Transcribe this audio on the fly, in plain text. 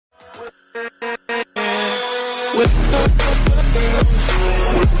Shout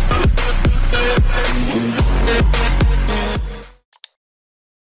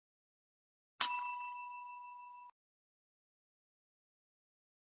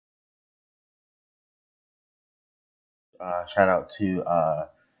out to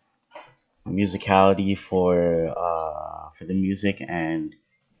Musicality for the music, and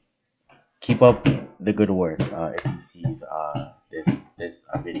keep up the good work if he sees this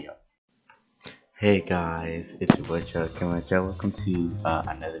video. Hey guys, it's your boy Joe Kamacha. Welcome to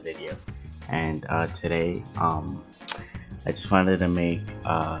another video, and today I just wanted to make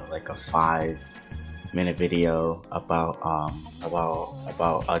like a 5-minute video about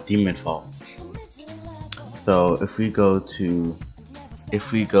Demon Fall. So if we go to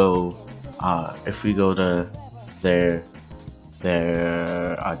their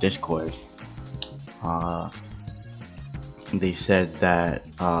Discord, they said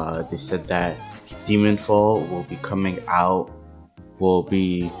that Demon Fall will be coming out, will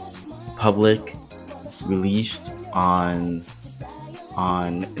be public released on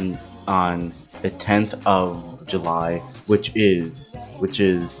the 10th of July, which is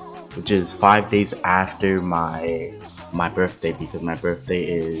 5 days after my birthday, because my birthday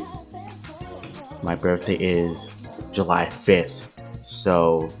is July 5th.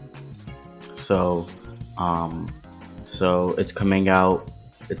 So it's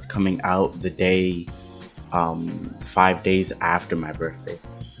coming out the day 5 days after my birthday,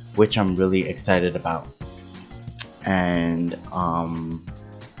 which I'm really excited about. And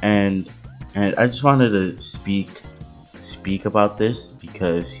I just wanted to speak about this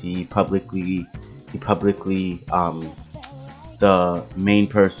this he publicly the main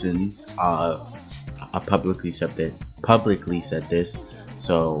person publicly said this,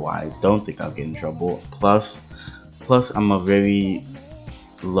 so I don't think I'll get in trouble. Plus I'm a very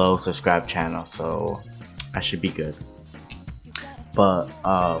low subscribe channel, so I should be good. But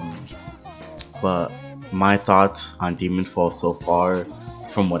my thoughts on Demon Fall so far,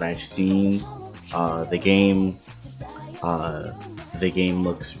 from what I've seen, the game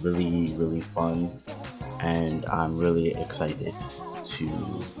looks really fun, and I'm really excited to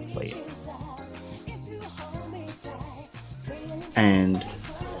play it.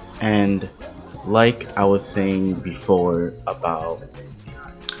 And like I was saying before about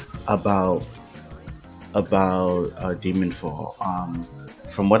Demon Fall,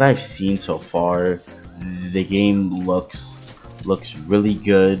 from what I've seen so far, the game looks really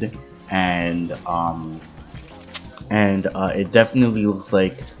good, and it definitely looks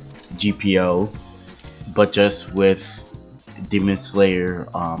like GPO, but just with Demon Slayer,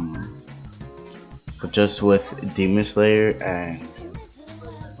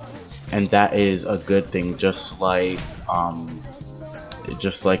 and that is a good thing, just like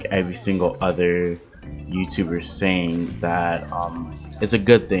every single other YouTuber saying that it's a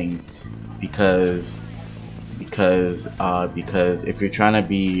good thing, because if you're trying to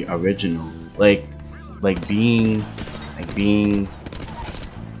be original, like being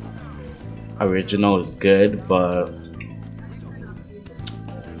original is good, but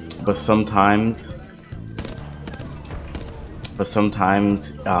sometimes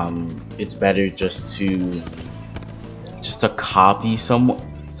it's better just to copy someone,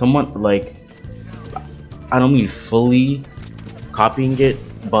 like, I don't mean fully copying it,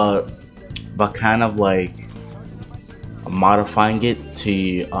 but kind of like modifying it to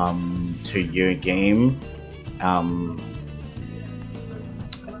your game,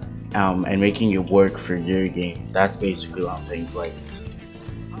 and making it work for your game. That's basically what I'm saying. Like,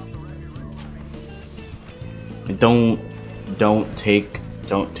 don't take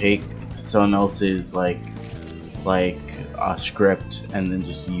someone else's like a script and then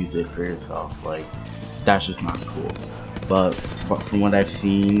just use it for yourself. Like, that's just not cool. But from what I've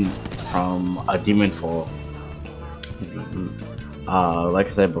seen from Demon Fall, like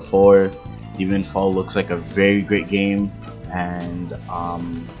I said before, Demon Fall looks like a very great game, and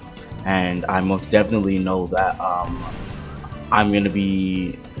I most definitely know that I'm gonna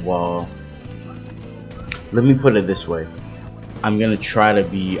be, well, let me put it this way, I'm gonna try to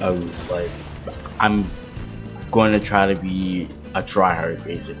be I'm going to try to be a tryhard,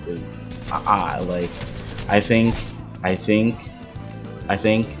 basically. Like, I think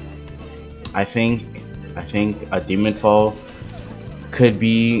a Demon Fall could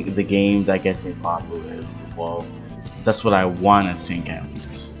be the game that gets me popular. Well, that's what I want to think, at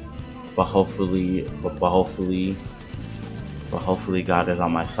least. But hopefully God is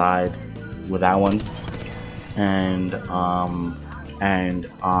on my side with that one. And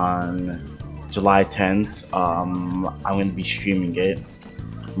on July 10th, I'm gonna be streaming it,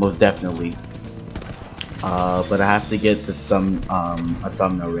 most definitely. but I have to get the a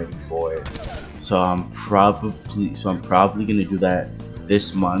thumbnail ready for it. So I'm probably gonna do that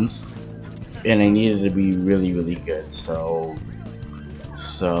this month, and I need it to be really good. So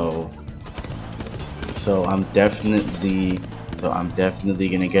I'm definitely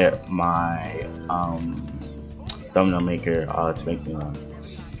gonna get my thumbnail maker to make me one.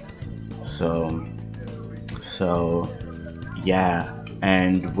 So yeah,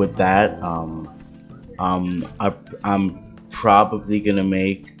 and with that, I'm probably gonna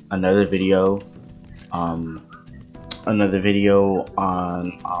make another video on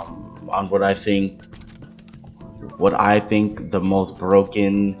what I think the most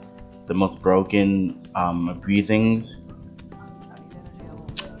broken breathings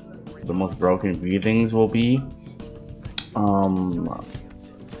will be.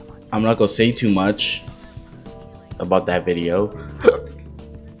 I'm not gonna say too much about that video,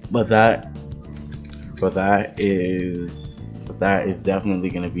 but that is definitely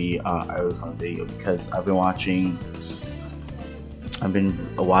gonna be a really fun video, because I've been watching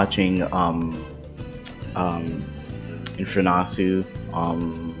Infernasu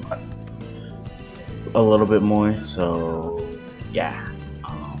a little bit more. So yeah,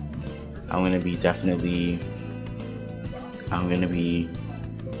 I'm gonna be definitely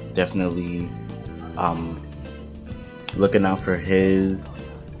looking out for his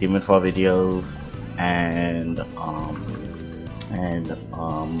Demonfall videos, and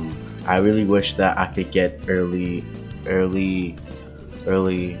I really wish that I could get early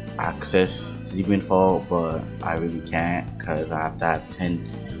access to Demonfall, but I really can't, because I have to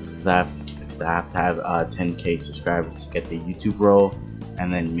have 10K subscribers to get the YouTube role,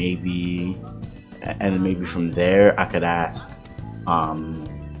 and then maybe from there I could ask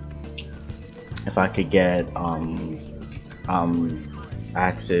if I could get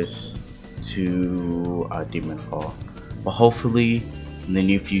access to Demonfall. But hopefully in the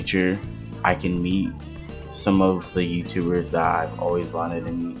near future I can meet some of the YouTubers that I've always wanted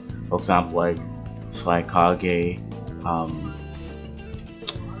to meet. For example, like Sly Kage,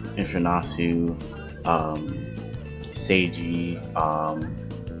 Infernasu, Seiji,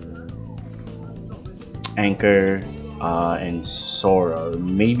 Anchor, and Sora.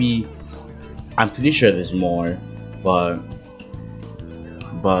 Maybe, I'm pretty sure there's more, but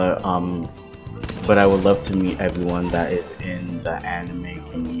I would love to meet everyone that is in the anime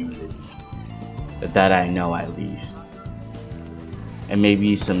community, that I know at least, and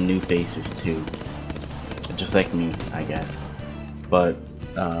maybe some new faces too, just like me, I guess. But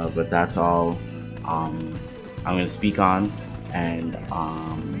that's all I'm gonna speak on, and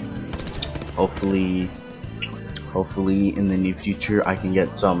hopefully in the near future I can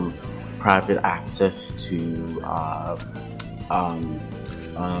get some private access to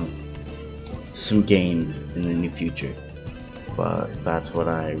some games in the near future. But that's what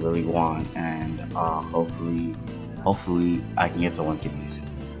I really want, and hopefully I can get to 1K soon.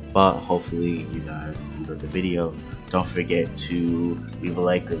 But hopefully you guys enjoyed the video. Don't forget to leave a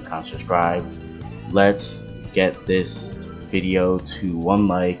like, leave a comment, subscribe. Let's get this video to 1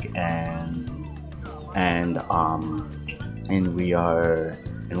 like, and we are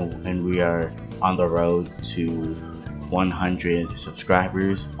on the road to 100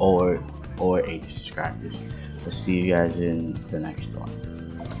 subscribers or 80 subscribers. Let's see you guys in the next one.